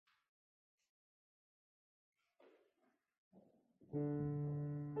We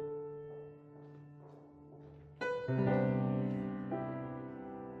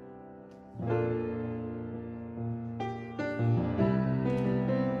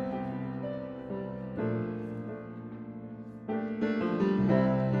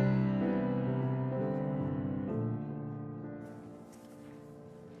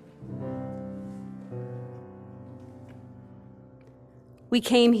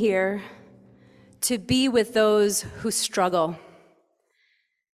came here to be with those who struggle.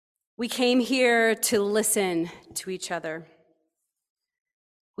 We came here to listen to each other.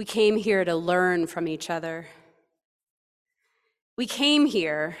 We came here to learn from each other. We came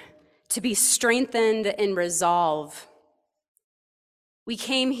here to be strengthened in resolve. We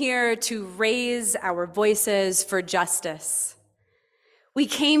came here to raise our voices for justice. We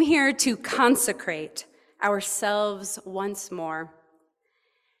came here to consecrate ourselves once more.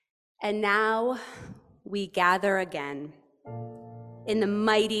 And now we gather again in the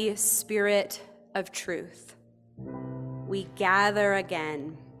mighty spirit of truth. We gather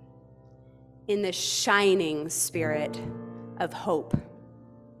again in the shining spirit of hope.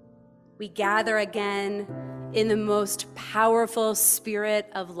 We gather again in the most powerful spirit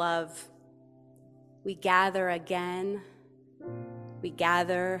of love. We gather again. We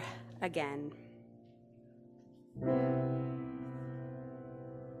gather again.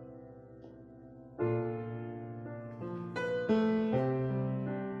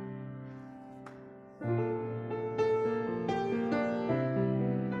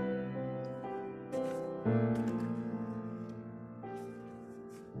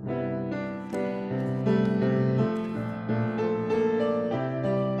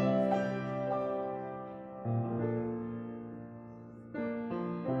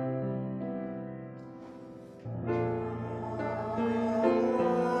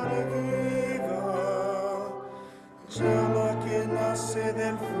 Llama que nace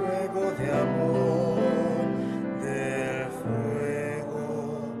del fuego de amor, del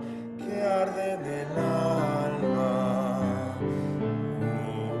fuego que arde en el alma.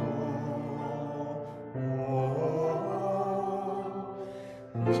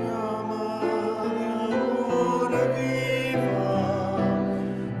 Llama de amor viva,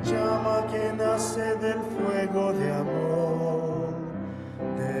 llama que nace del fuego de amor,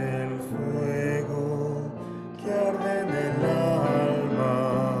 del fuego que arde en el alma.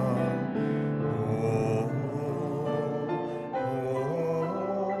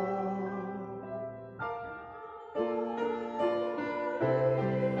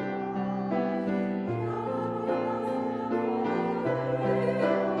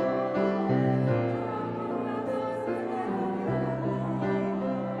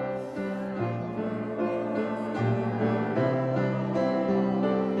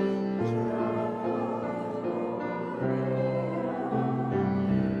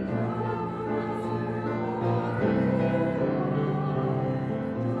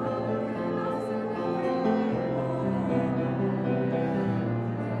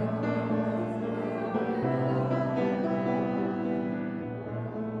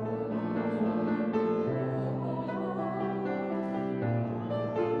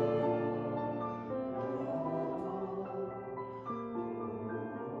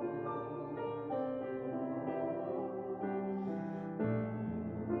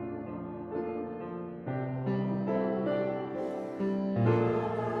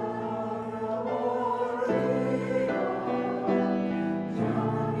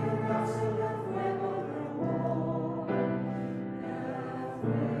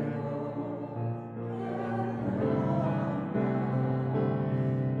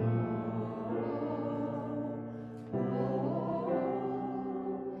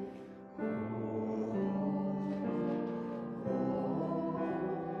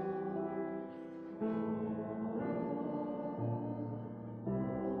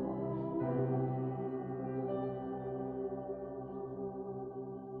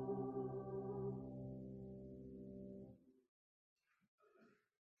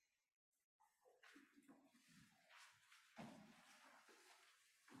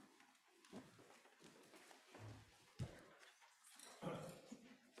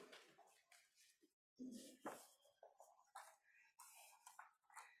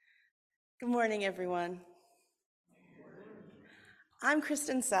 Good morning, everyone. I'm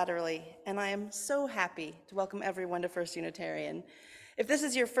Kristen Satterley, and I am so happy to welcome everyone to First Unitarian. If this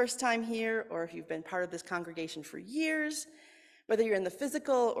is your first time here, or if you've been part of this congregation for years, whether you're in the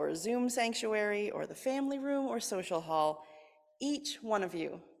physical or Zoom sanctuary, or the family room or social hall, each one of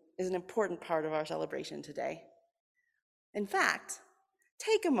you is an important part of our celebration today. In fact,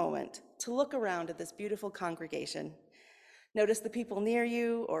 take a moment to look around at this beautiful congregation. Notice the people near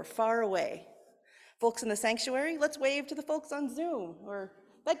you or far away. Folks in the sanctuary, let's wave to the folks on Zoom, or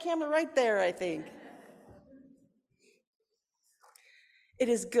that camera right there, I think. It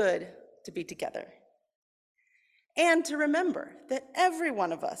is good to be together. And to remember that every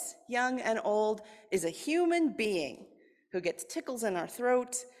one of us, young and old, is a human being who gets tickles in our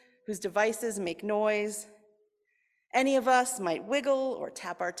throat, whose devices make noise. Any of us might wiggle or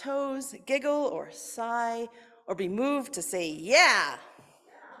tap our toes, giggle or sigh, or be moved to say, yeah.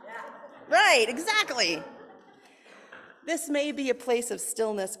 Right, exactly. This may be a place of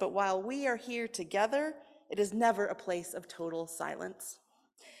stillness, but while we are here together, it is never a place of total silence.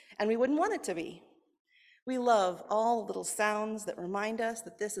 And we wouldn't want it to be. We love all little sounds that remind us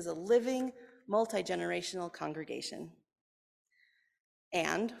that this is a living, multi-generational congregation.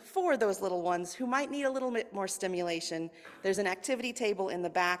 And for those little ones who might need a little bit more stimulation, there's an activity table in the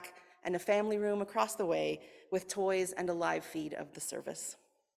back and a family room across the way with toys and a live feed of the service.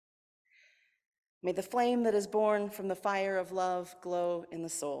 May the flame that is born from the fire of love glow in the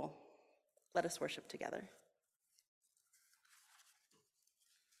soul. Let us worship together.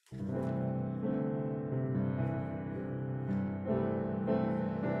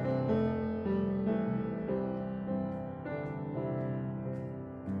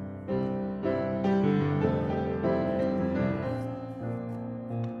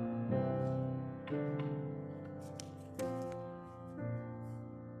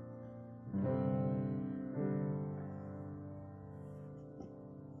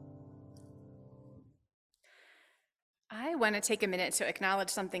 I want to take a minute to acknowledge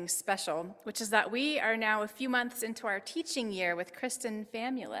something special, which is that we are now a few months into our teaching year with Kristen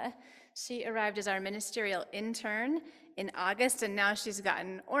Famula. She arrived as our ministerial intern in August, and now she's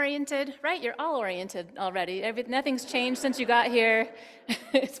gotten oriented. Right, you're all oriented already. Nothing's changed since you got here.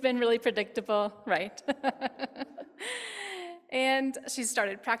 It's been really predictable, right? And she's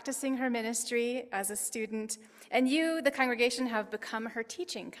started practicing her ministry as a student. And you, the congregation, have become her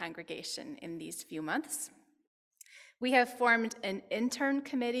teaching congregation in these few months. We have formed an intern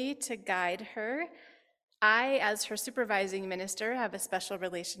committee to guide her. I, as her supervising minister, have a special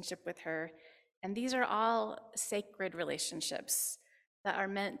relationship with her, and these are all sacred relationships that are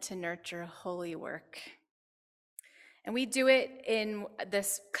meant to nurture holy work. And we do it in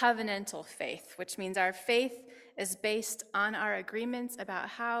this covenantal faith, which means our faith is based on our agreements about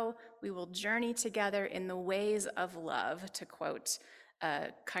how we will journey together in the ways of love, to quote a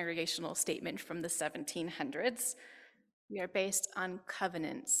congregational statement from the 1700s. We are based on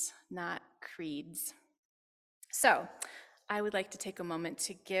covenants, not creeds. So I would like to take a moment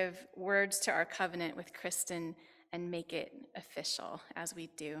to give words to our covenant with Kristen and make it official as we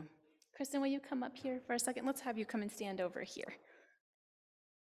do. Kristen, will you come up here for a second? Let's have you come and stand over here.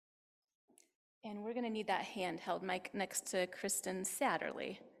 And we're going to need that handheld mic next to Kristen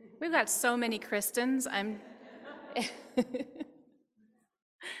Satterley. We've got so many Kristens.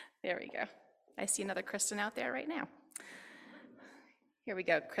 There we go. I see another Kristen out there right now. Here we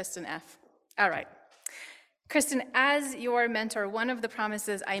go, Kristen F. All right. Kristen, as your mentor, one of the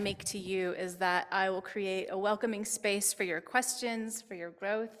promises I make to you is that I will create a welcoming space for your questions, for your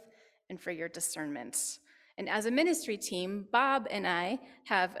growth, and for your discernment. And as a ministry team, Bob and I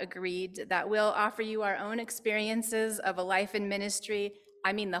have agreed that we'll offer you our own experiences of a life in ministry,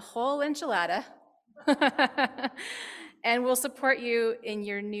 I mean the whole enchilada, and we'll support you in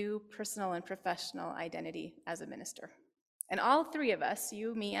your new personal and professional identity as a minister. And all three of us,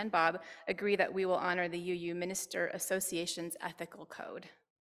 you, me, and Bob, agree that we will honor the UU Minister Association's ethical code.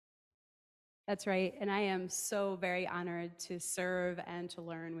 That's right, and I am so very honored to serve and to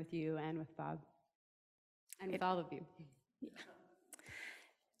learn with you and with Bob, and with all of you. Yeah.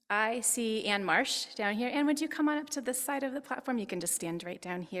 I see Ann Marsh down here. Ann, would you come on up to this side of the platform? You can just stand right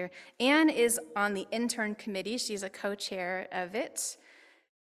down here. Ann is on the intern committee. She's a co-chair of it.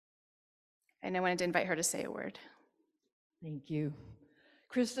 And I wanted to invite her to say a word. Thank you.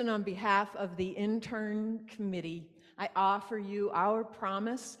 Kristen, on behalf of the intern committee, I offer you our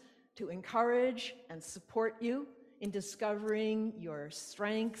promise to encourage and support you in discovering your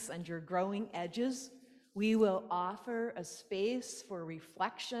strengths and your growing edges. We will offer a space for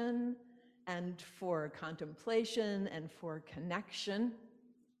reflection and for contemplation and for connection.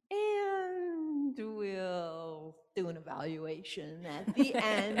 And we'll do an evaluation at the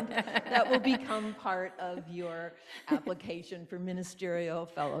end that will become part of your application for ministerial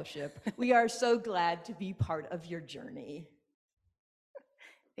fellowship. We are so glad to be part of your journey.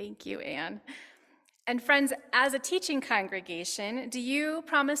 Thank you, Ann. And friends, as a teaching congregation, do you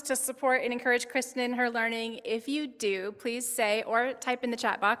promise to support and encourage Kristen in her learning? If you do, please say or type in the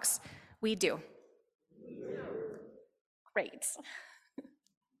chat box, "We do." Great.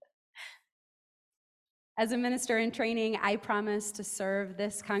 As a minister in training, I promise to serve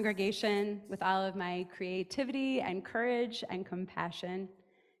this congregation with all of my creativity and courage and compassion.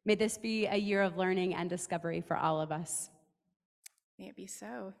 May this be a year of learning and discovery for all of us. May it be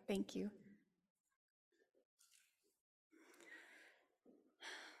so. Thank you.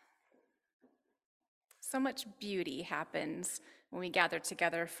 So much beauty happens when we gather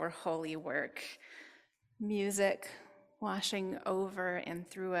together for holy work. Music washing over and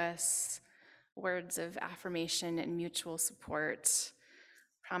through us, words of affirmation and mutual support,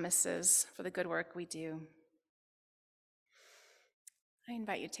 promises for the good work we do. I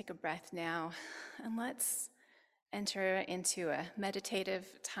invite you to take a breath now, and let's enter into a meditative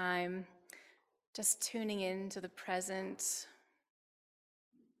time, just tuning into the present,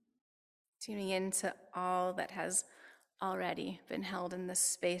 tuning into all that has already been held in this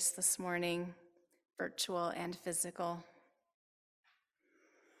space this morning, virtual and physical.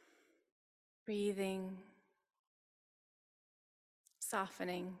 Breathing,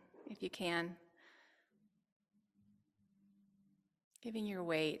 softening if you can, giving your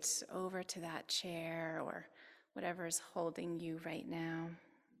weight over to that chair or whatever is holding you right now.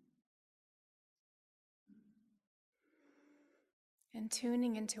 And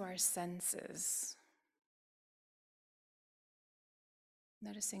tuning into our senses.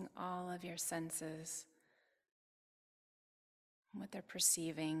 Noticing all of your senses, what they're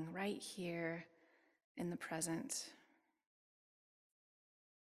perceiving right here in the present.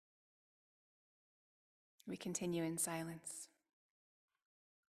 We continue in silence.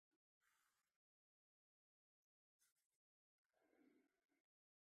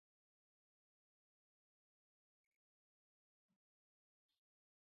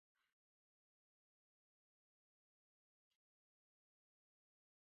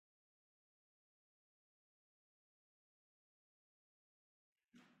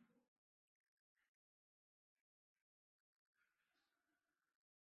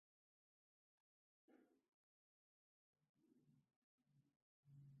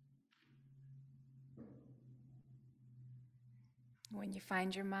 When you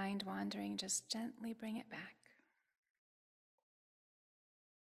find your mind wandering, just gently bring it back.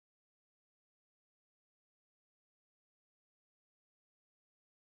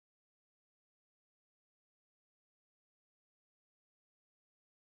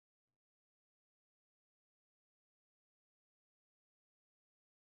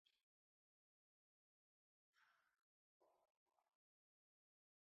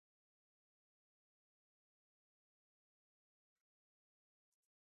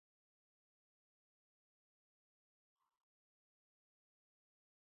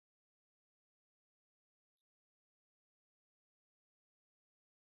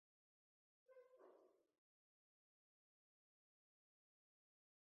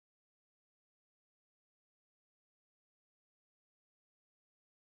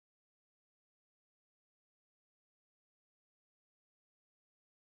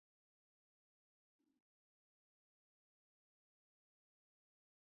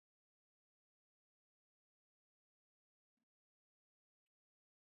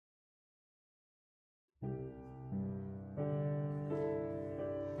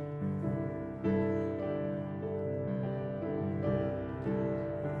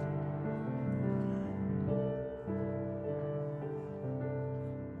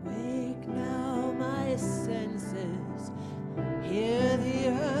 Wake now my senses, hear the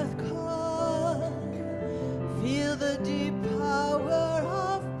earth call, feel the deep power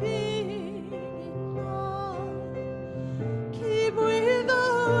of being in all. Keep with the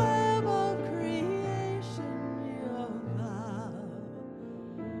web of creation your vow,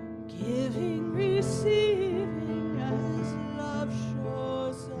 giving, receiving as love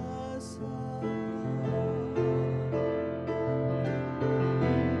shows us how.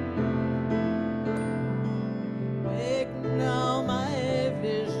 Make now my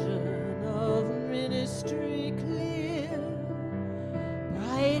vision of ministry clear,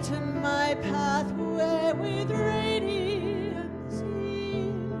 brighten my pathway with radiance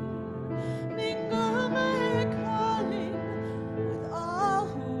here, mingle my calling with all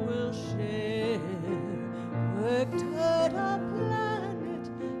who will share, work toward a planet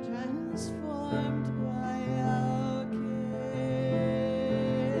transformed by our care.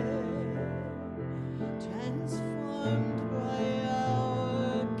 Transformed by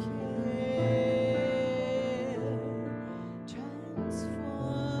our care, transformed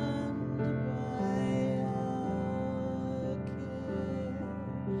by our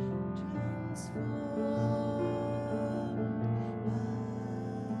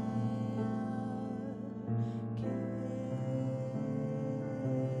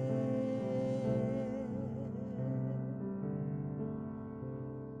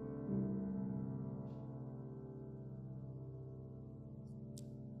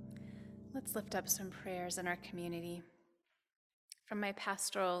Let's lift up some prayers in our community. From my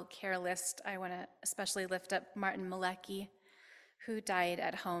pastoral care list, I want to especially lift up Martin Malecki, who died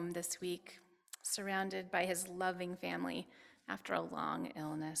at home this week, surrounded by his loving family after a long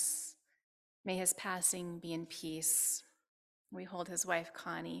illness. May his passing be in peace. We hold his wife,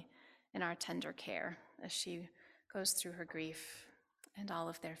 Connie, in our tender care as she goes through her grief, and all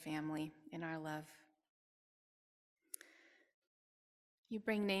of their family in our love. You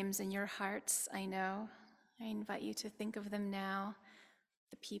bring names in your hearts, I know. I invite you to think of them now,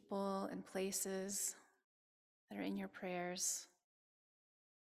 the people and places that are in your prayers.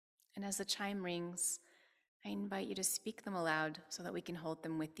 And as the chime rings, I invite you to speak them aloud so that we can hold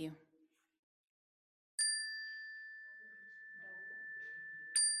them with you.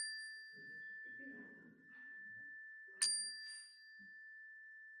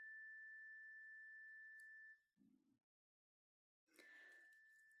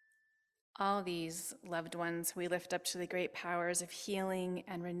 All these loved ones we lift up to the great powers of healing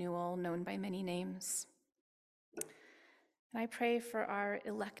and renewal known by many names. And I pray for our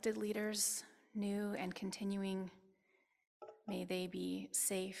elected leaders, new and continuing. May they be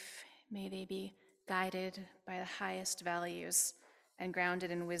safe. May they be guided by the highest values and grounded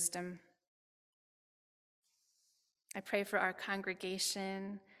in wisdom. I pray for our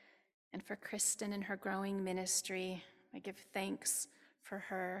congregation and for Kristen and her growing ministry. I give thanks for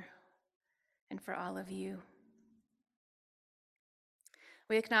her and for all of you.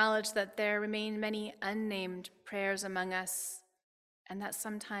 We acknowledge that there remain many unnamed prayers among us, and that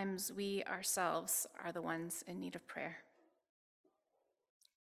sometimes we ourselves are the ones in need of prayer.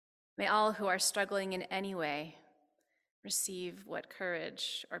 May all who are struggling in any way receive what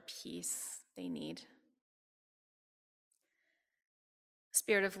courage or peace they need.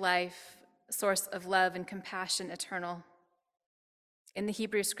 Spirit of life, source of love and compassion eternal. In the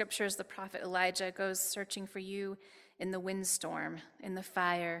Hebrew scriptures, the prophet Elijah goes searching for you in the windstorm, in the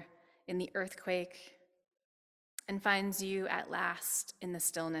fire, in the earthquake, and finds you at last in the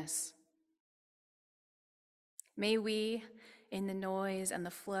stillness. May we, in the noise and the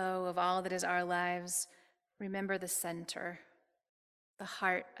flow of all that is our lives, remember the center, the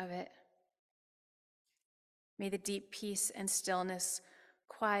heart of it. May the deep peace and stillness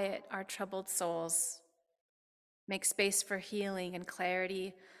quiet our troubled souls, make space for healing and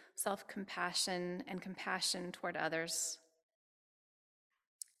clarity, self-compassion and compassion toward others.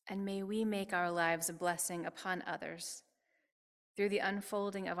 And may we make our lives a blessing upon others through the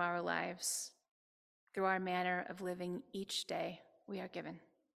unfolding of our lives, through our manner of living each day we are given.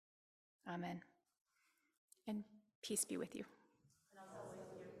 Amen. And peace be with you.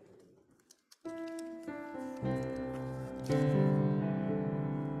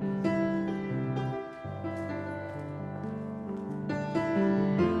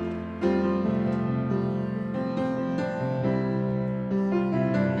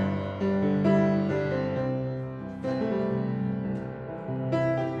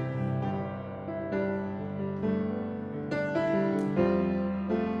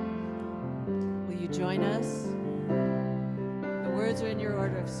 Join us. The words are in your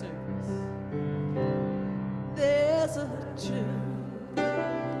order of service. There's a truth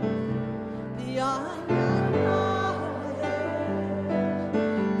beyond my knowledge.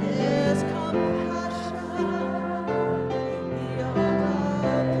 There's compassion beyond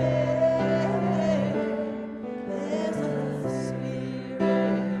our pain. There's a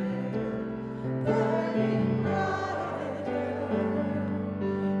spirit burning brighter.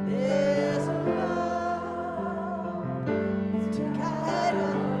 There's a to guide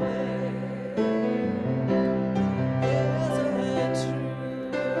our way. There's a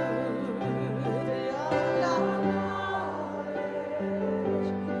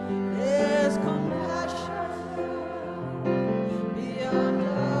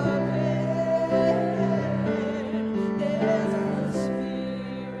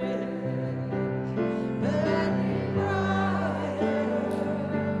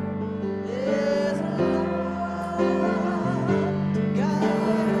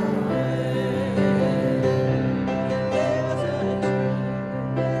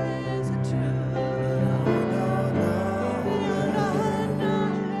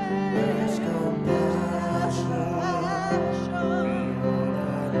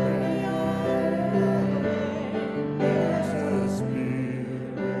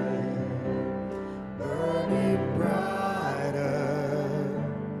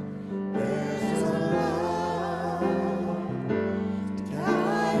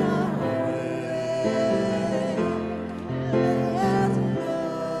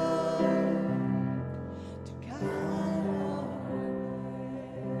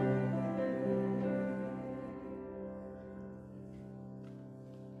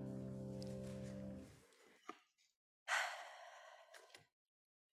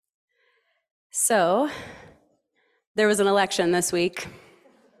So, there was an election this week.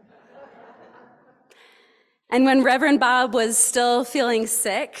 And when Reverend Bob was still feeling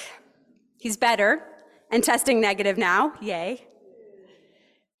sick, he's better and testing negative now, yay.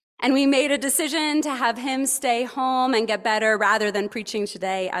 And we made a decision to have him stay home and get better rather than preaching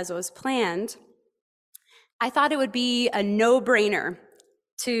today as was planned. I thought it would be a no-brainer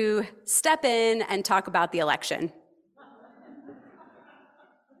to step in and talk about the election.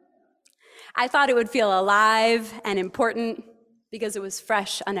 I thought it would feel alive and important because it was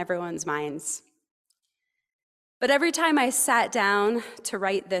fresh on everyone's minds. But every time I sat down to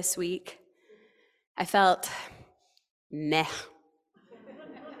write this week, I felt meh.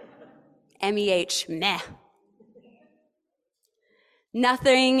 M-E-H, meh.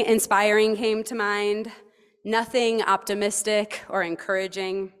 Nothing inspiring came to mind, nothing optimistic or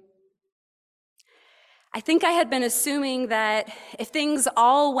encouraging. I think I had been assuming that if things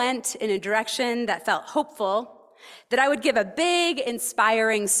all went in a direction that felt hopeful, that I would give a big,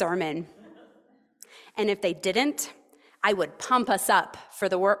 inspiring sermon. And if they didn't, I would pump us up for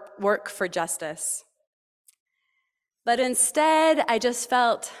the work for justice. But instead, I just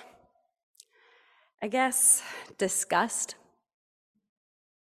felt, I guess, disgust.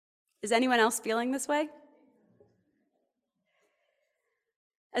 Is anyone else feeling this way?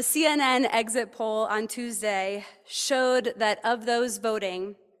 A CNN exit poll on Tuesday showed that of those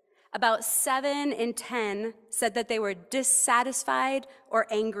voting, about 7 in 10 said that they were dissatisfied or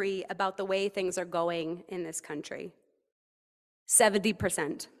angry about the way things are going in this country.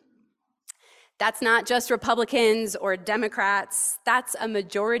 70%. That's not just Republicans or Democrats, that's a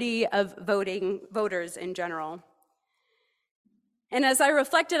majority of voters in general. And as I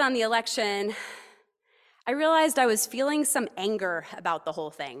reflected on the election, I realized I was feeling some anger about the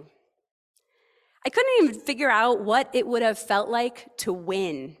whole thing. I couldn't even figure out what it would have felt like to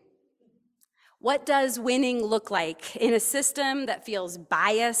win. What does winning look like in a system that feels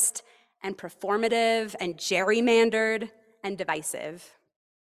biased and performative and gerrymandered and divisive?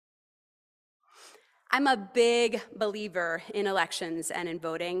 I'm a big believer in elections and in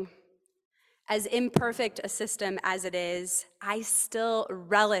voting. As imperfect a system as it is, I still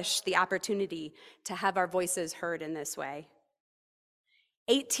relish the opportunity to have our voices heard in this way.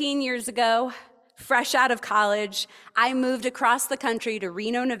 18 years ago, fresh out of college, I moved across the country to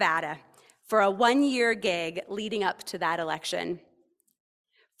Reno, Nevada for a 1-year gig leading up to that election.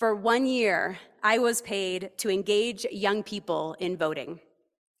 For 1 year, I was paid to engage young people in voting.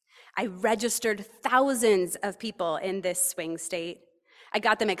 I registered thousands of people in this swing state. I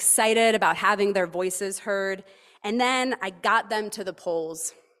got them excited about having their voices heard, and then I got them to the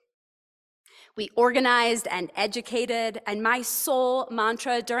polls. We organized and educated, and my sole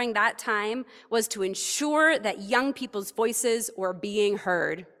mantra during that time was to ensure that young people's voices were being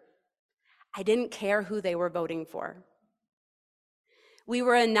heard. I didn't care who they were voting for. We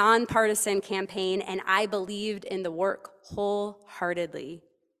were a nonpartisan campaign, and I believed in the work wholeheartedly.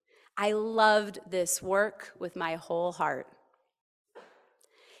 I loved this work with my whole heart.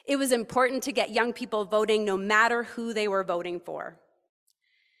 It was important to get young people voting no matter who they were voting for.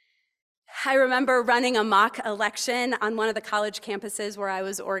 I remember running a mock election on one of the college campuses where I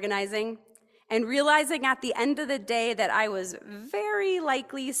was organizing and realizing at the end of the day that I was very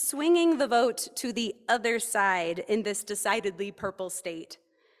likely swinging the vote to the other side in this decidedly purple state.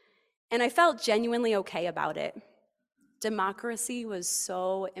 And I felt genuinely okay about it. Democracy was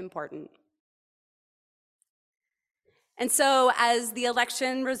so important. And so as the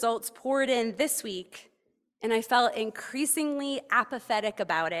election results poured in this week, and I felt increasingly apathetic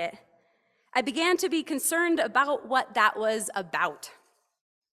about it, I began to be concerned about what that was about.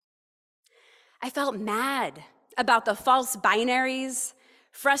 I felt mad about the false binaries,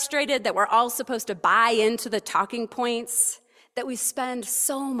 frustrated that we're all supposed to buy into the talking points, that we spend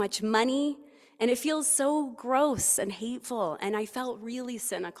so much money, and it feels so gross and hateful, and I felt really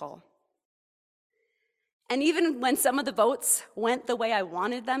cynical. And even when some of the votes went the way I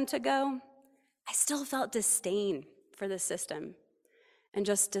wanted them to go, I still felt disdain for the system and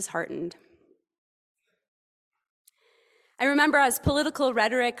just disheartened. I remember as political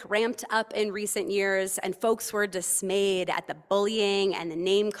rhetoric ramped up in recent years and folks were dismayed at the bullying and the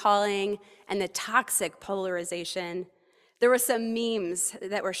name-calling and the toxic polarization, there were some memes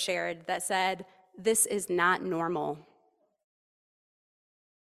that were shared that said, "This is not normal."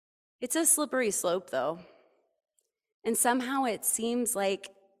 It's a slippery slope, though. And somehow it seems like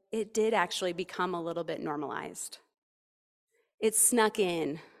it did actually become a little bit normalized. It snuck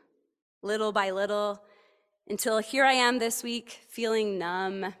in, little by little, until here I am this week, feeling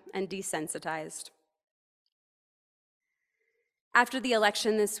numb and desensitized. After the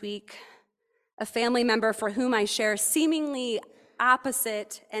election this week, a family member for whom I share seemingly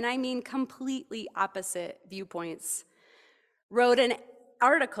opposite, and I mean completely opposite viewpoints, wrote an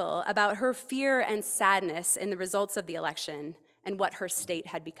article about her fear and sadness in the results of the election and what her state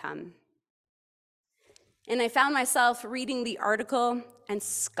had become. And I found myself reading the article and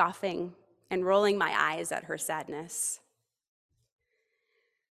scoffing and rolling my eyes at her sadness.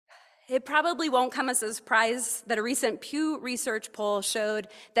 It probably won't come as a surprise that a recent Pew Research poll showed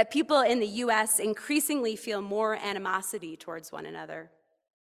that people in the US increasingly feel more animosity towards one another.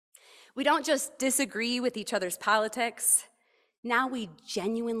 We don't just disagree with each other's politics, now we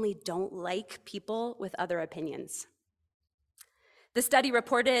genuinely don't like people with other opinions. The study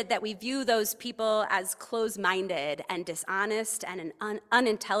reported that we view those people as close-minded and dishonest and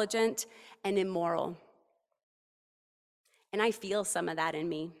unintelligent and immoral. And I feel some of that in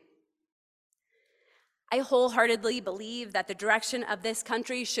me. I wholeheartedly believe that the direction of this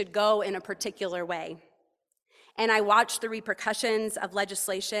country should go in a particular way. And I watch the repercussions of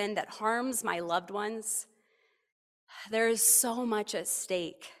legislation that harms my loved ones. There is so much at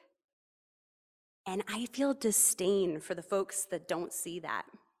stake. And I feel disdain for the folks that don't see that.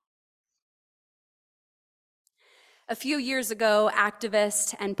 A few years ago,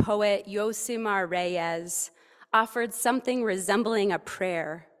 activist and poet Yosimar Reyes offered something resembling a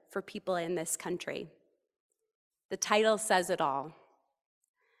prayer for people in this country. The title says it all.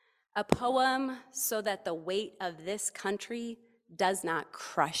 A poem so that the weight of this country does not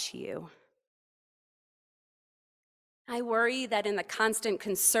crush you. I worry that in the constant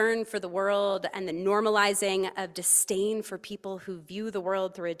concern for the world and the normalizing of disdain for people who view the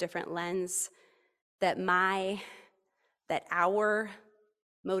world through a different lens, that our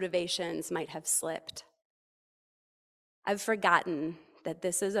motivations might have slipped. I've forgotten that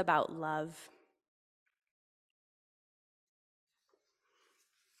this is about love.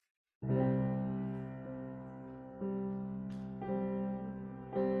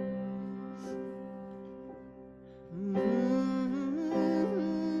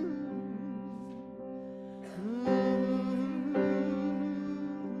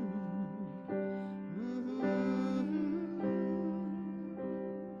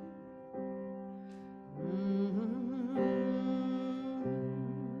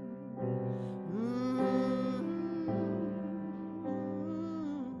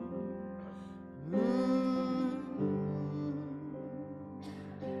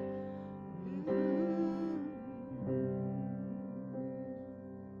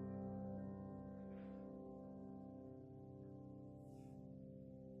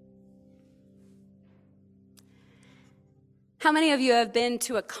 How many of you have been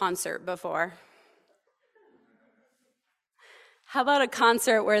to a concert before? How about a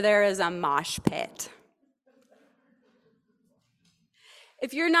concert where there is a mosh pit?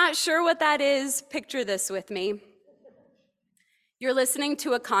 If you're not sure what that is, picture this with me. You're listening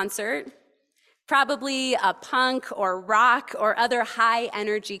to a concert, probably a punk or rock or other high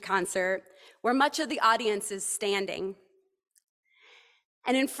energy concert, where much of the audience is standing.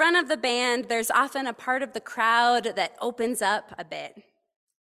 And in front of the band, there's often a part of the crowd that opens up a bit.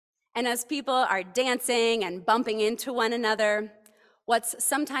 And as people are dancing and bumping into one another, what's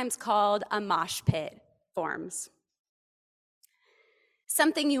sometimes called a mosh pit forms.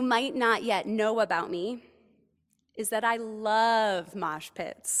 Something you might not yet know about me is that I love mosh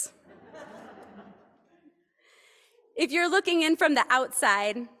pits. If you're looking in from the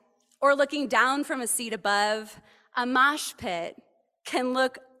outside or looking down from a seat above, a mosh pit can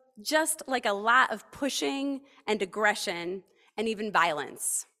look just like a lot of pushing and aggression and even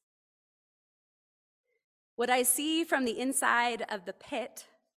violence. What I see from the inside of the pit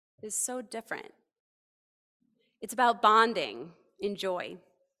is so different. It's about bonding in joy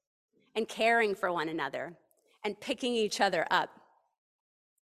and caring for one another and picking each other up.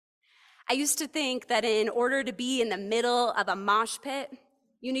 I used to think that in order to be in the middle of a mosh pit,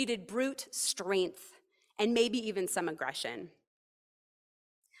 you needed brute strength and maybe even some aggression.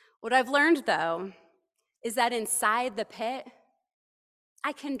 What I've learned, though, is that inside the pit,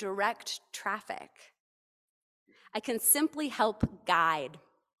 I can direct traffic. I can simply help guide.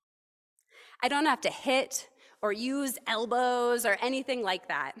 I don't have to hit or use elbows or anything like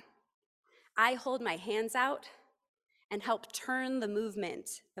that. I hold my hands out and help turn the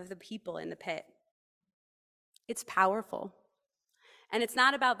movement of the people in the pit. It's powerful, and it's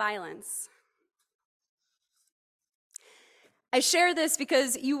not about violence. I share this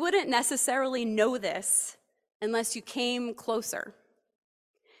because you wouldn't necessarily know this unless you came closer.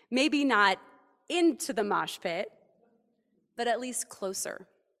 Maybe not into the mosh pit, but at least closer.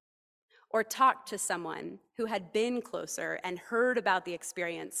 or talked to someone who had been closer and heard about the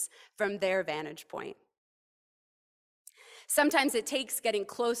experience from their vantage point. Sometimes it takes getting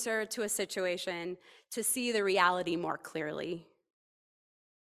closer to a situation to see the reality more clearly.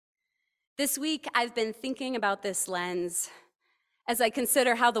 This week, I've been thinking about this lens as I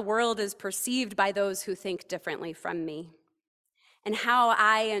consider how the world is perceived by those who think differently from me, and how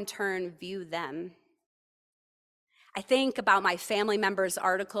I, in turn, view them. I think about my family member's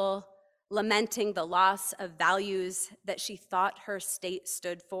article lamenting the loss of values that she thought her state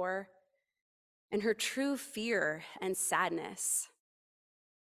stood for, and her true fear and sadness.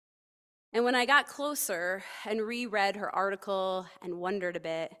 And when I got closer and reread her article and wondered a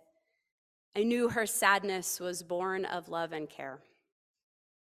bit, I knew her sadness was born of love and care.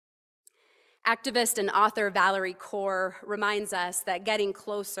 Activist and author Valerie Kaur reminds us that getting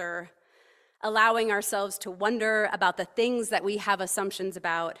closer, allowing ourselves to wonder about the things that we have assumptions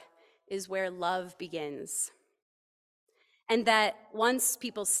about, is where love begins. And that once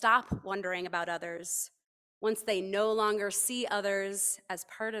people stop wondering about others, once they no longer see others as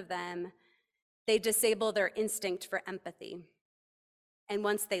part of them, they disable their instinct for empathy. And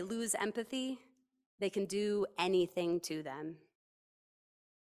once they lose empathy, they can do anything to them.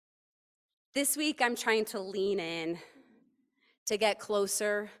 This week, I'm trying to lean in, to get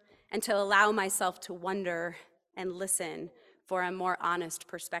closer, and to allow myself to wonder and listen for a more honest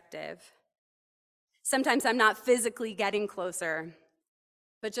perspective. Sometimes I'm not physically getting closer,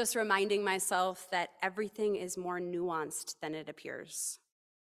 but just reminding myself that everything is more nuanced than it appears.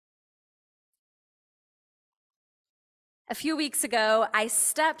 A few weeks ago, I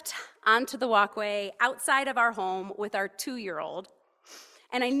stepped onto the walkway outside of our home with our 2-year-old,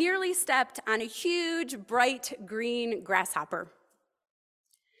 and I nearly stepped on a huge, bright green grasshopper.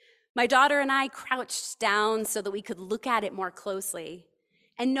 My daughter and I crouched down so that we could look at it more closely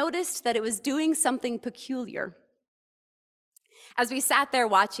and noticed that it was doing something peculiar. As we sat there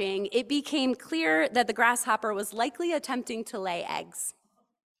watching, it became clear that the grasshopper was likely attempting to lay eggs.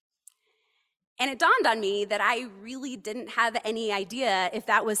 And it dawned on me that I really didn't have any idea if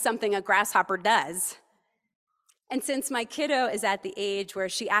that was something a grasshopper does. And since my kiddo is at the age where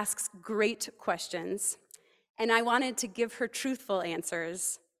she asks great questions, and I wanted to give her truthful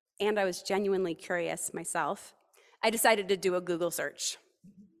answers, and I was genuinely curious myself, I decided to do a Google search.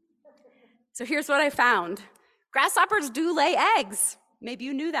 So here's what I found. Grasshoppers do lay eggs. Maybe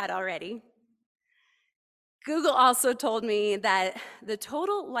you knew that already. Google also told me that the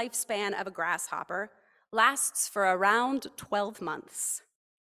total lifespan of a grasshopper lasts for around 12 months,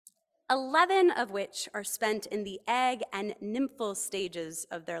 11 of which are spent in the egg and nymphal stages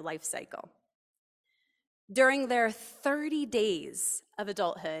of their life cycle. During their 30 days of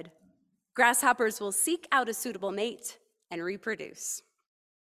adulthood, grasshoppers will seek out a suitable mate and reproduce.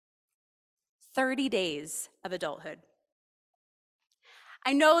 30 days of adulthood.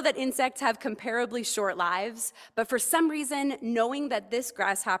 I know that insects have comparably short lives, but for some reason, knowing that this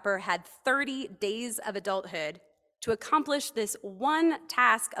grasshopper had 30 days of adulthood to accomplish this one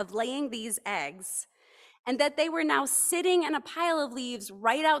task of laying these eggs, and that they were now sitting in a pile of leaves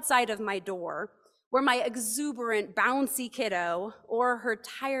right outside of my door, where my exuberant, bouncy kiddo or her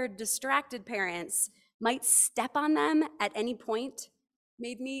tired, distracted parents might step on them at any point,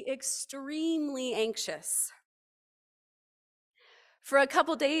 made me extremely anxious. For a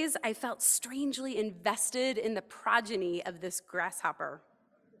couple days, I felt strangely invested in the progeny of this grasshopper,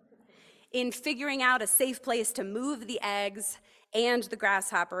 in figuring out a safe place to move the eggs and the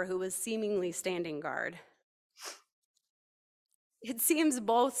grasshopper who was seemingly standing guard. It seems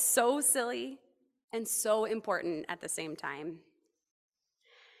both so silly and so important at the same time.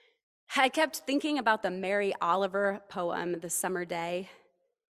 I kept thinking about the Mary Oliver poem, The Summer Day,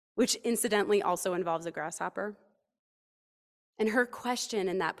 which incidentally also involves a grasshopper. And her question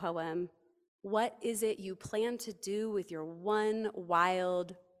in that poem, what is it you plan to do with your one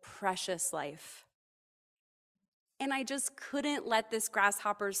wild, precious life? And I just couldn't let this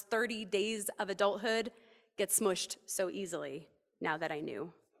grasshopper's 30 days of adulthood get smushed so easily now that I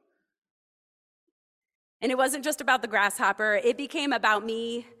knew. And it wasn't just about the grasshopper, it became about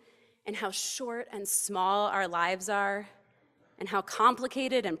me and how short and small our lives are, and how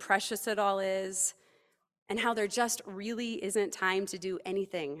complicated and precious it all is, and how there just really isn't time to do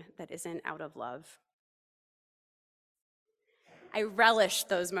anything that isn't out of love. I relish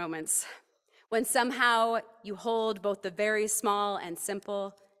those moments when somehow you hold both the very small and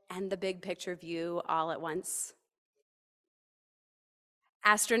simple and the big picture view all at once.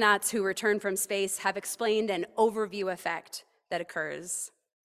 Astronauts who return from space have explained an overview effect that occurs.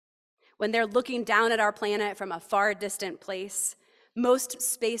 When they're looking down at our planet from a far distant place, Most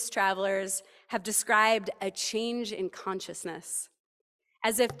space travelers have described a change in consciousness,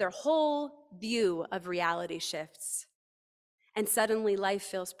 as if their whole view of reality shifts, and suddenly life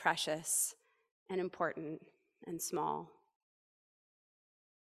feels precious and important and small.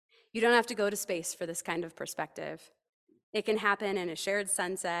 You don't have to go to space for this kind of perspective. It can happen in a shared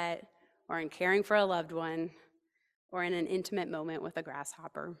sunset, or in caring for a loved one, or in an intimate moment with a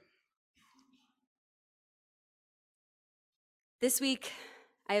grasshopper. This week,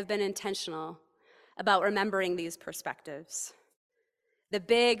 I have been intentional about remembering these perspectives. The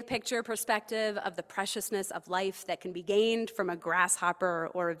big picture perspective of the preciousness of life that can be gained from a grasshopper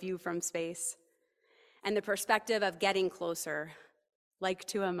or a view from space, and the perspective of getting closer, like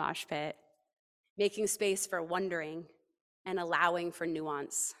to a mosh pit, making space for wondering and allowing for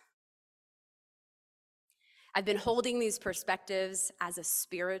nuance. I've been holding these perspectives as a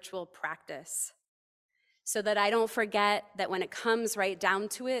spiritual practice so that I don't forget that when it comes right down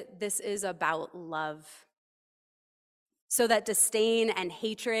to it, this is about love. So that disdain and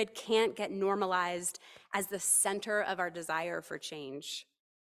hatred can't get normalized as the center of our desire for change.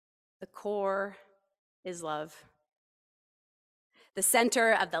 The core is love. The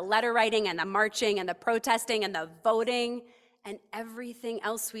center of the letter writing and the marching and the protesting and the voting and everything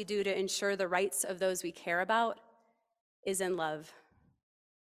else we do to ensure the rights of those we care about is in love.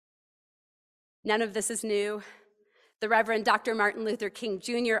 None of this is new. The Reverend Dr. Martin Luther King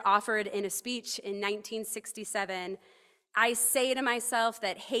Jr. offered in a speech in 1967, "I say to myself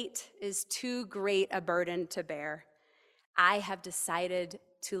that hate is too great a burden to bear. I have decided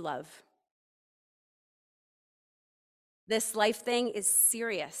to love." This life thing is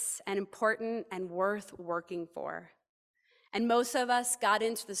serious and important and worth working for. And most of us got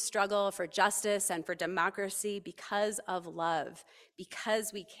into the struggle for justice and for democracy because of love,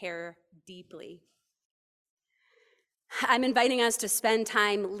 because we care deeply. I'm inviting us to spend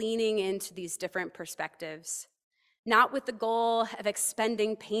time leaning into these different perspectives, not with the goal of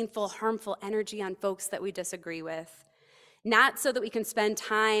expending painful, harmful energy on folks that we disagree with, not so that we can spend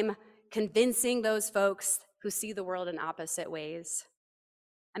time convincing those folks who see the world in opposite ways.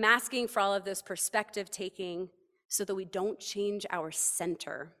 I'm asking for all of this perspective taking so that we don't change our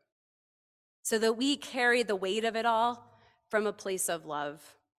center, so that we carry the weight of it all from a place of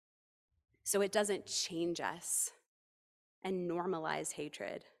love, so it doesn't change us and normalize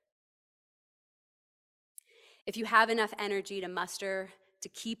hatred. If you have enough energy to muster to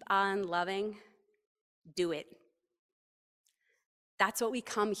keep on loving, do it. That's what we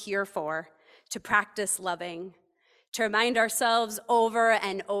come here for, to practice loving, to remind ourselves over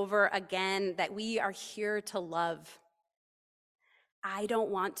and over again that we are here to love. I don't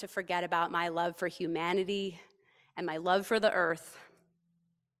want to forget about my love for humanity and my love for the earth,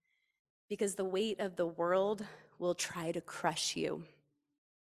 because the weight of the world will try to crush you.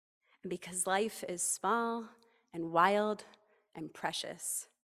 And because life is small and wild and precious,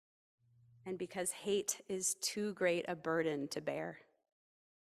 and because hate is too great a burden to bear.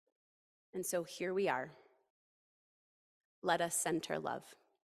 And so here we are. Let us center love.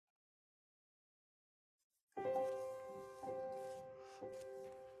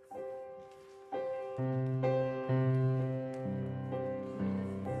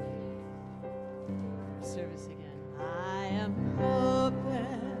 Service again. I am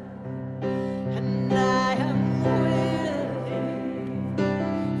open and I am willing,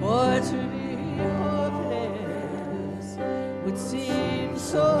 for to be hopeless would seem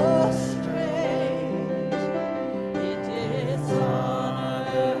so strange. It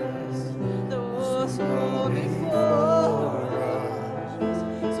dishonors those who go before us.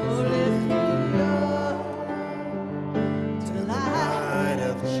 So lift me up to the light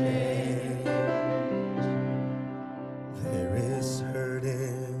of change. There is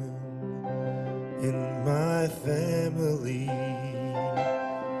hurting in my family.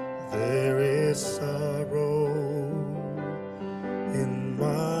 There is sorrow in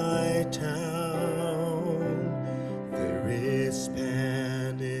my town. There is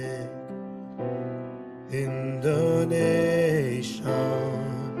panic in the nation.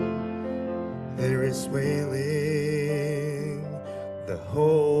 There is wailing the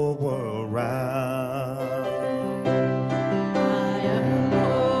whole world round. I am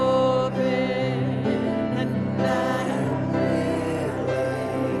open and I am willing,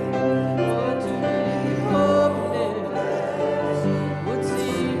 for to be hopeless would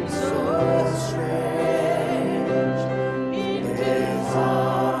seem so strange. It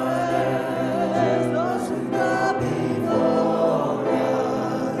dishonors those who go before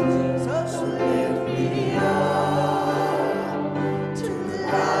us. So lift me up to the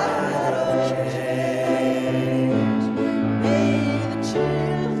light of change.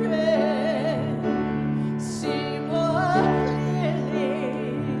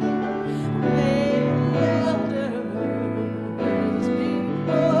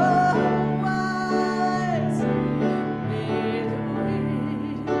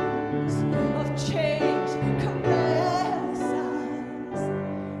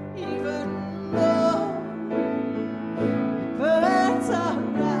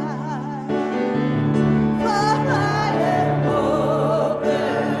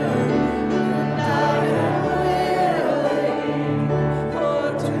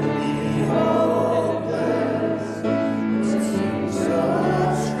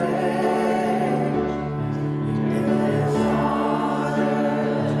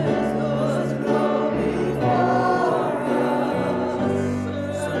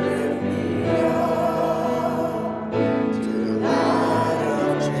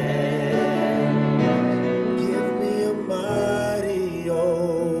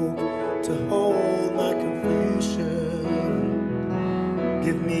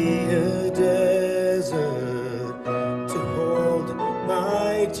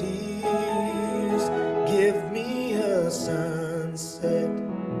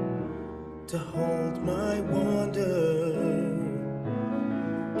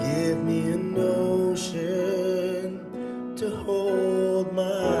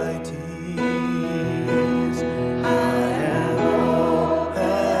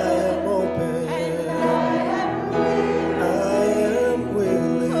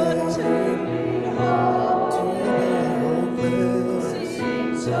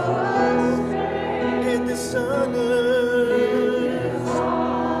 in the sun.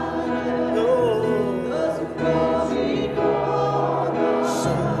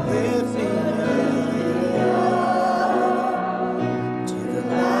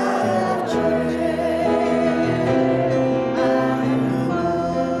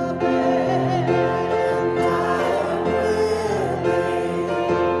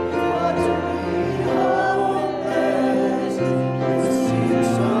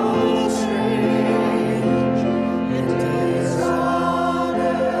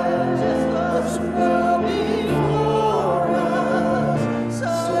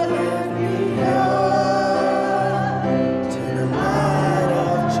 So lift me up to the light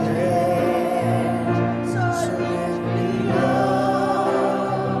of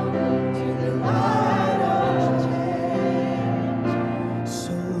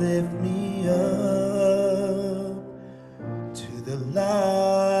So lift me up to the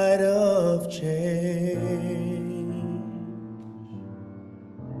light of change.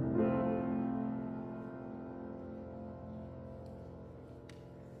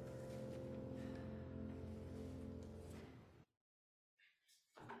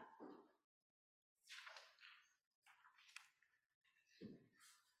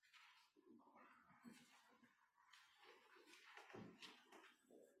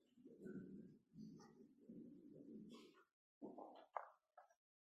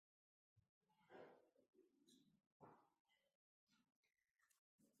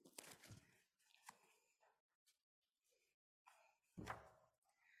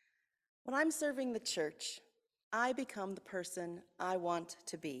 When I'm serving the church, I become the person I want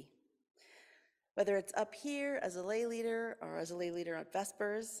to be. Whether it's up here as a lay leader or as a lay leader at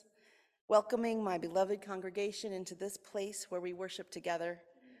Vespers, welcoming my beloved congregation into this place where we worship together,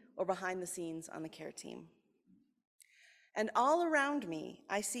 or behind the scenes on the care team. And all around me,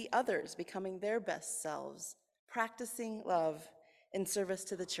 I see others becoming their best selves, practicing love in service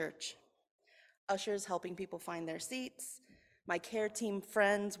to the church. Ushers helping people find their seats, my care team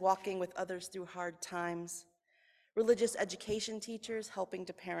friends walking with others through hard times, religious education teachers helping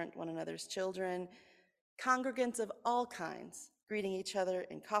to parent one another's children, congregants of all kinds greeting each other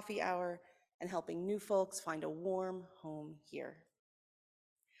in coffee hour and helping new folks find a warm home here.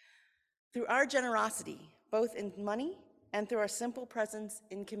 Through our generosity, both in money and through our simple presence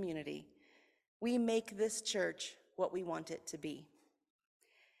in community, we make this church what we want it to be.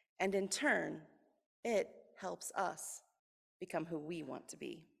 And in turn, it helps us become who we want to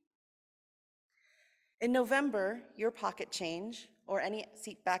be. In November, your pocket change, or any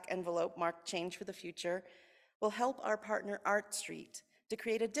seatback envelope marked Change for the Future, will help our partner Art Street to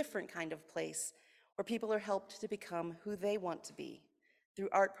create a different kind of place where people are helped to become who they want to be through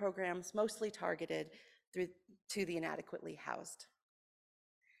art programs mostly targeted to the inadequately housed.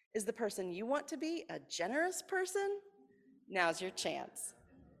 Is the person you want to be a generous person? Now's your chance.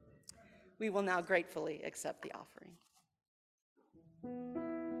 We will now gratefully accept the offering.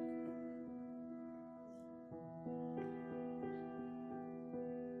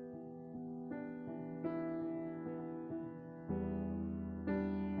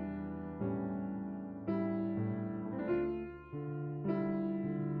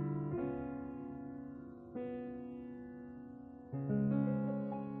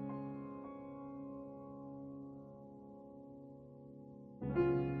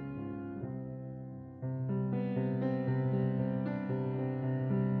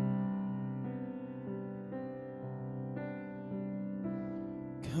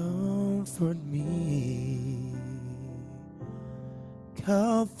 Comfort me,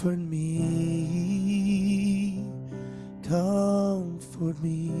 comfort me, comfort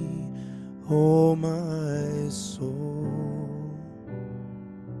me, oh my soul.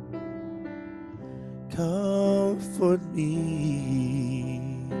 Comfort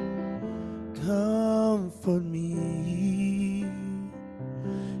me, comfort me,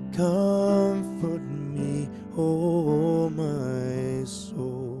 comfort me, oh my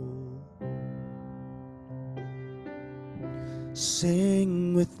soul.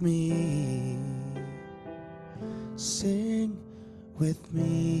 Sing with me, sing with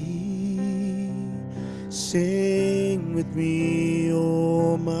me, sing with me,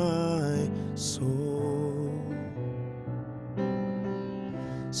 oh my soul.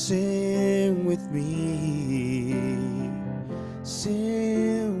 Sing with me,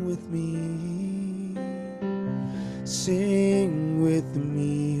 sing with me, sing with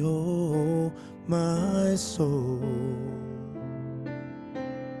me, oh my soul.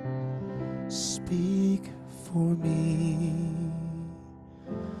 Speak for me,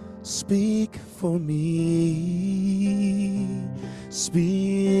 speak for me,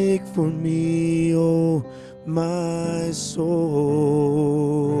 speak Speak for me, oh my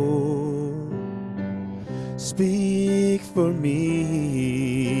soul. Speak for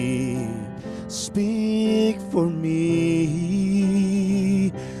me. Speak for me.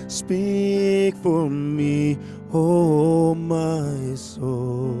 Speak for me, oh my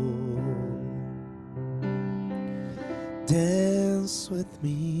soul. Dance with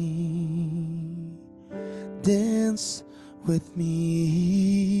me. Dance with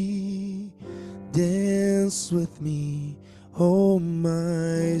me. Dance with me, oh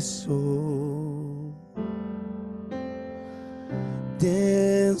my soul.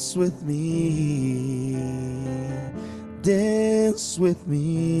 Dance with me. Dance with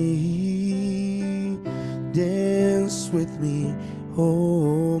me. Dance with me,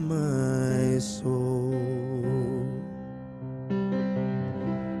 oh my soul.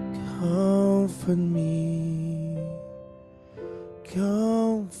 Comfort me.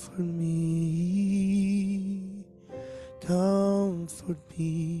 Comfort me. Comfort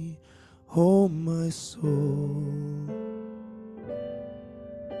me, oh my soul.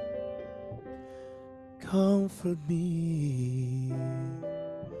 Comfort me.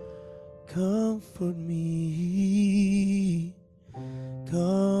 Comfort me.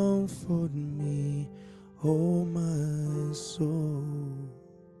 Comfort me, oh my soul.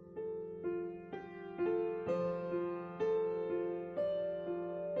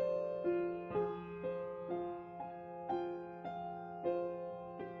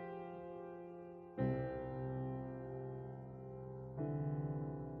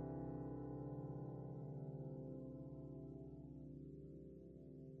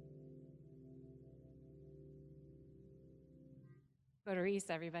 Go to Reese,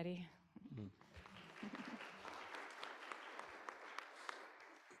 everybody.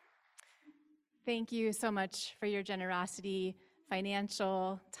 Thank you so much for your generosity,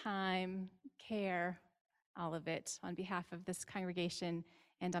 financial, time, care, all of it on behalf of this congregation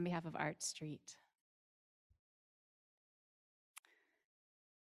and on behalf of Art Street.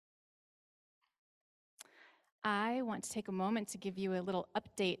 I want to take a moment to give you a little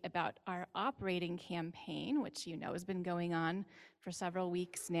update about our operating campaign, which you know has been going on for several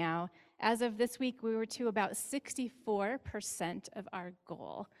weeks now. As of this week, we were to about 64% of our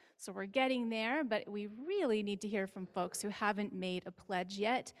goal. So we're getting there, but we really need to hear from folks who haven't made a pledge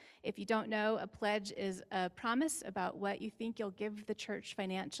yet. If you don't know, a pledge is a promise about what you think you'll give the church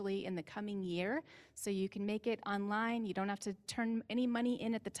financially in the coming year. So you can make it online. You don't have to turn any money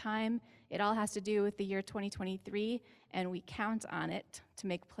in at the time. It all has to do with the year 2023, and we count on it to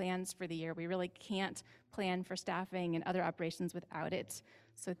make plans for the year. We really can't plan for staffing and other operations without it.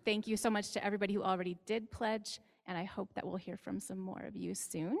 So thank you so much to everybody who already did pledge, and I hope that we'll hear from some more of you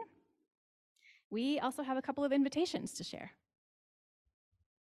soon. We also have a couple of invitations to share.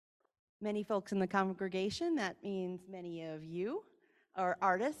 Many folks in the congregation, that means many of you are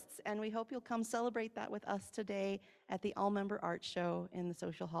artists, and we hope you'll come celebrate that with us today at the All-Member Art Show in the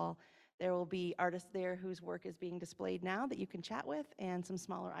Social Hall. There will be artists there whose work is being displayed now that you can chat with, and some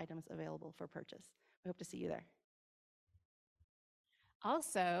smaller items available for purchase. We hope to see you there.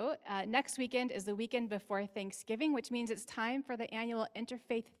 Also, next weekend is the weekend before Thanksgiving, which means it's time for the annual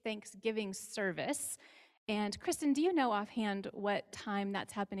Interfaith Thanksgiving service. And Kristen, do you know offhand what time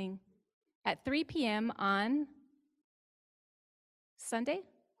that's happening? At 3 p.m. on Sunday?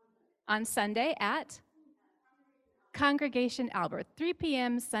 On Sunday at Congregation Albert. 3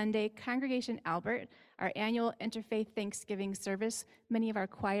 p.m. Sunday, Congregation Albert, our annual Interfaith Thanksgiving service. Many of our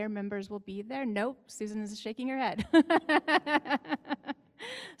choir members will be there. Nope, Susan is shaking her head.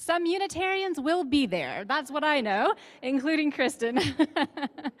 Some Unitarians will be there. That's what I know, including Kristen.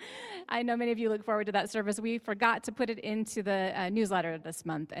 I know many of you look forward to that service. We forgot to put it into the newsletter this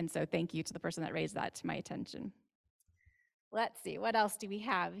month, and so thank you to the person that raised that to my attention. Let's see, what else do we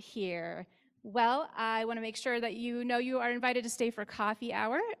have here? Well, I want to make sure that you know you are invited to stay for coffee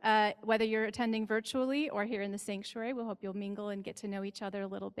hour, whether you're attending virtually or here in the sanctuary. We hope you'll mingle and get to know each other a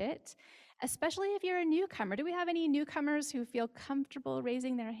little bit, especially if you're a newcomer. Do we have any newcomers who feel comfortable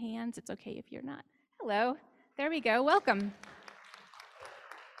raising their hands? It's okay if you're not. Hello, there we go, welcome.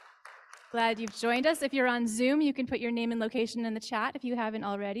 Glad you've joined us. If you're on Zoom, you can put your name and location in the chat if you haven't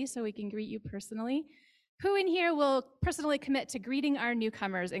already, so we can greet you personally. Who in here will personally commit to greeting our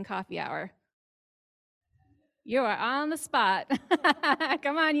newcomers in coffee hour? You are on the spot.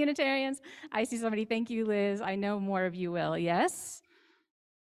 Come on, Unitarians. I see somebody. Thank you, Liz. I know more of you will. Yes?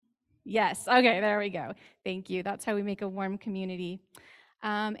 Yes. Okay, there we go. Thank you. That's how we make a warm community.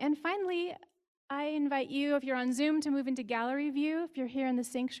 And finally, I invite you, if you're on Zoom, to move into gallery view. If you're here in the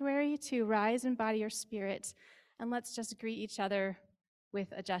sanctuary, to rise in body or spirit. And let's just greet each other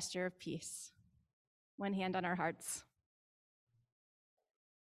with a gesture of peace. One hand on our hearts.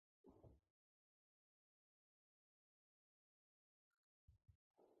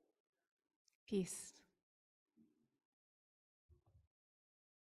 Peace.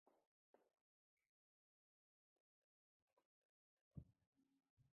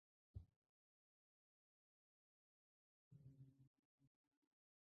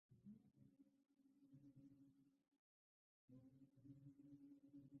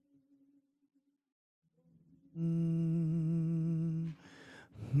 Mm,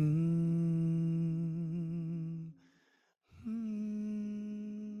 mm, mm,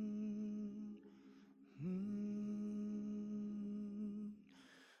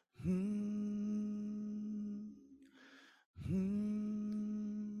 mm, mm.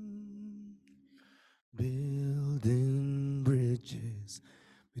 Building bridges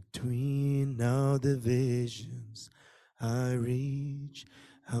between our divisions. I reach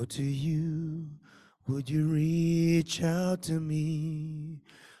out to you. Would you reach out to me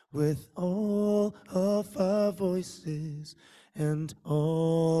with all of our voices and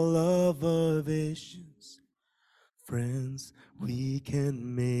all of our visions? Friends, we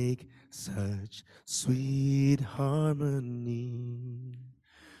can make such sweet harmony.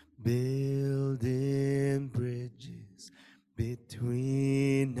 Building bridges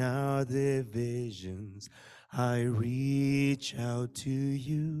between our divisions. I reach out to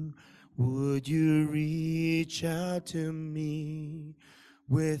you. Would you reach out to me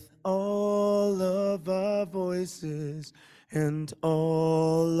with all of our voices and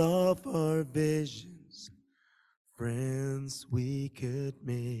all of our visions? Friends, we could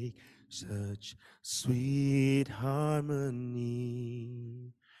make such sweet harmony.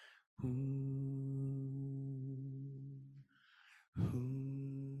 Ooh, ooh,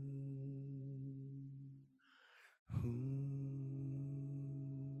 ooh,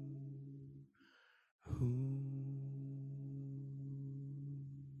 ooh.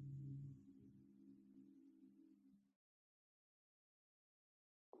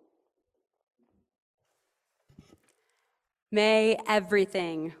 May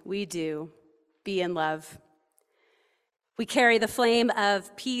everything we do be in love. We carry the flame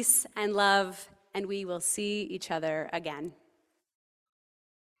of peace and love, and we will see each other again.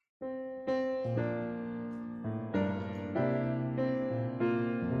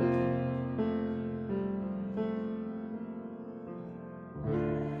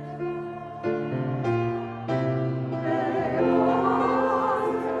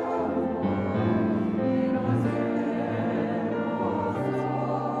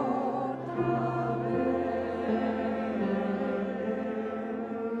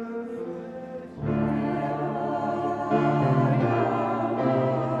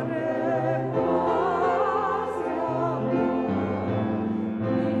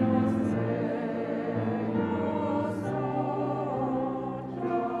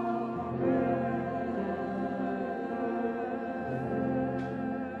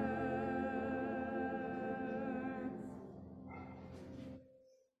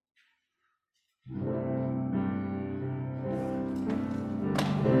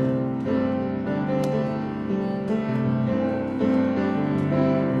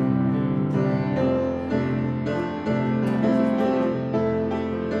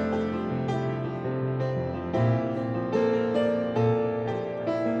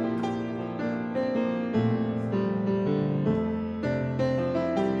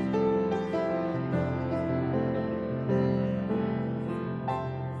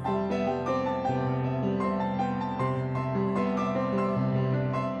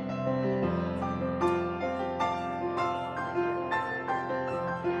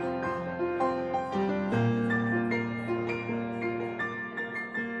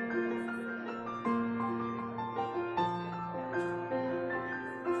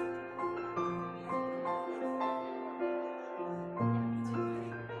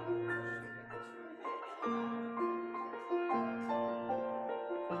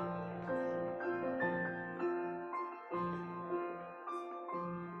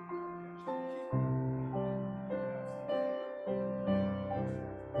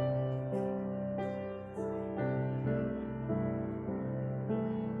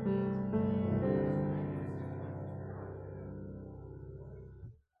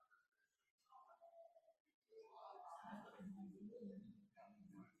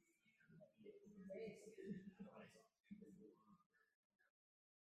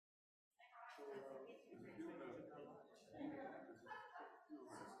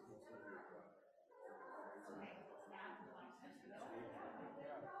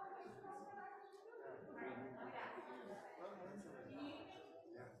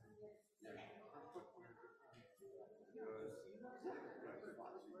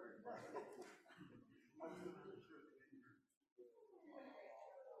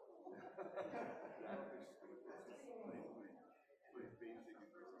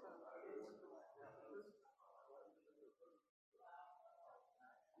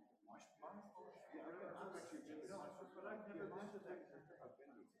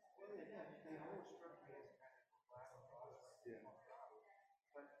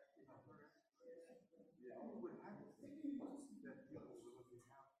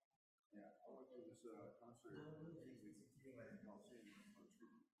 concert in St.